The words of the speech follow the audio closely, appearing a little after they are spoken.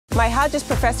My Hodges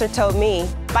professor told me,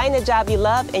 find a job you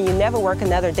love and you never work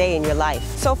another day in your life.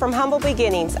 So from humble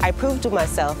beginnings, I proved to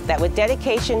myself that with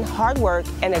dedication, hard work,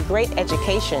 and a great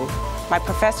education, my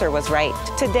professor was right.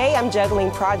 Today, I'm juggling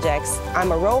projects.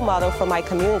 I'm a role model for my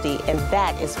community, and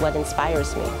that is what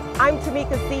inspires me. I'm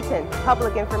Tamika Seaton,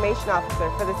 Public Information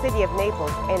Officer for the City of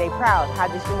Naples and a proud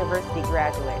Hodges University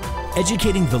graduate.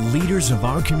 Educating the leaders of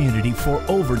our community for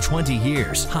over 20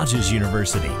 years. Hodges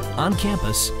University, on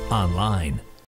campus, online.